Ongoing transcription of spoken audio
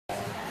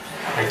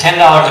$10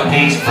 a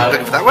piece, but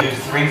we'll do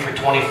 3 for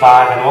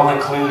 $25, and we'll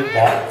include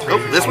that 3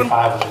 for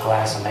 $25 with a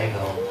glass of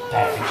Mayville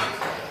package.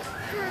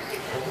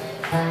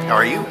 How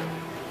are you?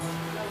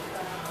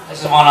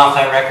 This is one off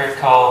that record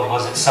called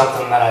 "Was It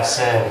Something That I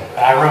Said."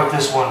 I wrote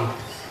this one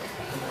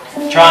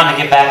trying to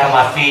get back on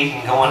my feet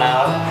and going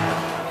out,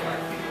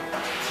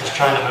 just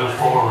trying to move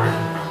forward.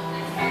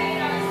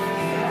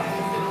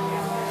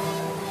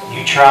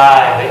 You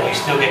try, but you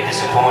still get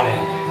disappointed.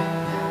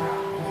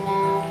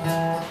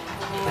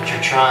 But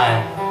you're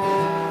trying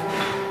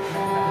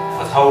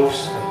with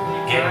hopes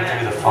of getting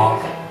through the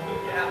funk.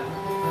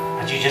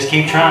 But you just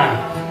keep trying.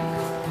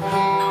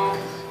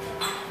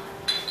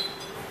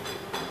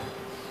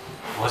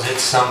 Was it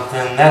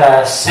something that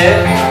I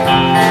said?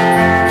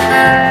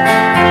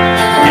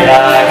 Did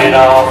I get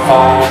off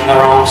on the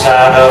wrong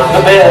side of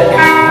the bed?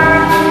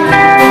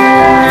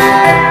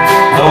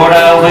 Lord,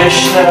 I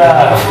wish that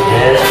I were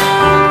dead.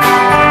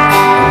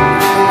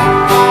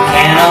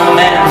 Can a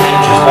man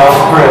live just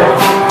off bread?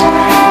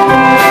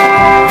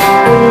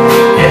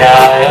 Did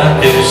I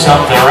undo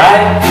something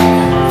right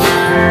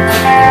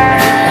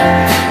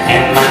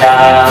in my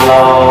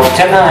dialogue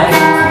tonight?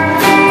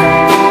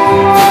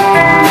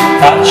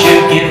 Thought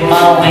you'd give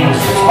my wings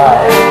to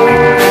fly.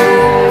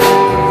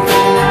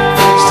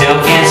 Still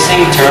can't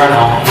see, turn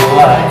on the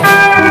light.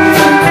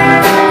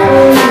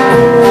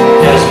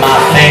 Does my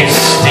face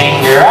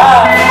sting your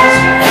eyes?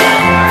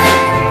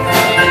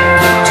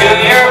 To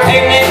your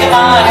picnic am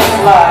I to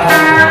fly?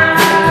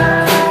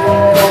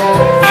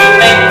 You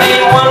make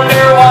me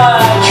wonder why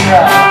I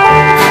try.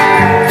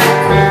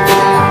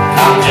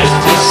 I'm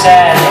just a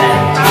sad and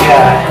empty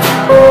guy.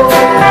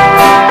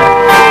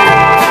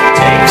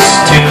 Takes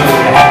two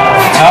to have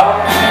a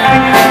talk.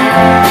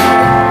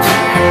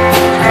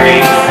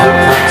 Great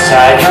footprints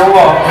inside your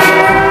walk.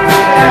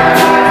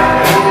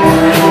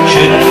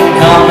 Shouldn't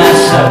come as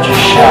such a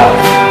shock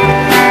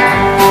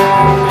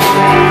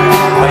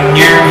when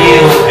your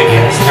heel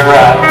begins to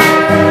rot.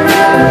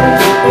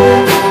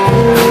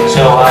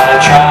 So I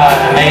try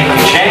to make a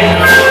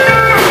change,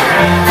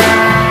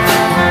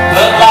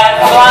 but like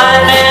a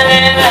blind man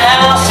in a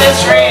house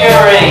that's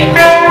rearranged,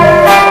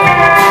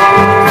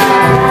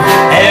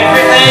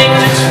 everything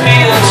just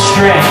feels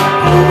strange.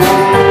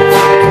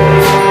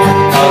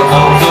 A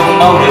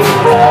locomotive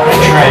without a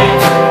train.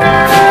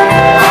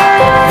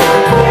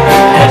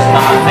 Does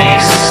my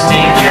face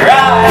sting your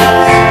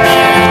eyes?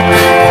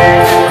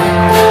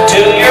 To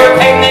your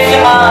picnic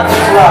am I to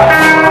fly?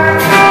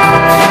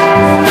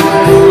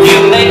 You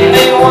make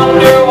me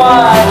wonder why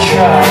I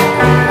try.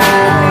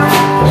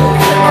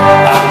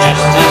 I'm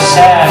just a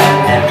sad and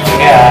empty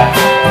guy.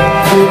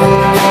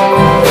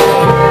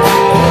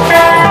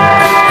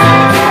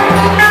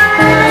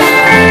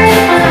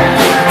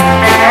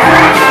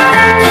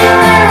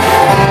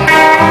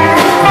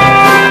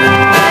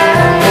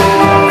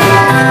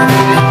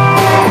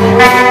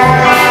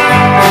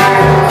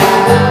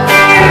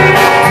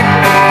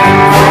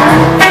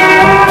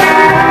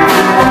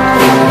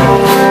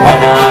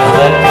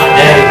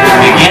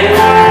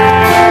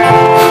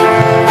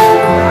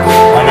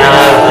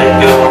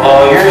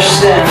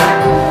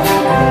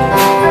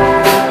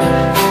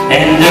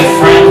 And a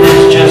friend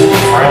is just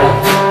a friend.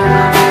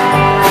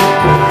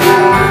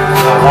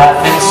 We'll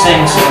laugh and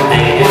sing some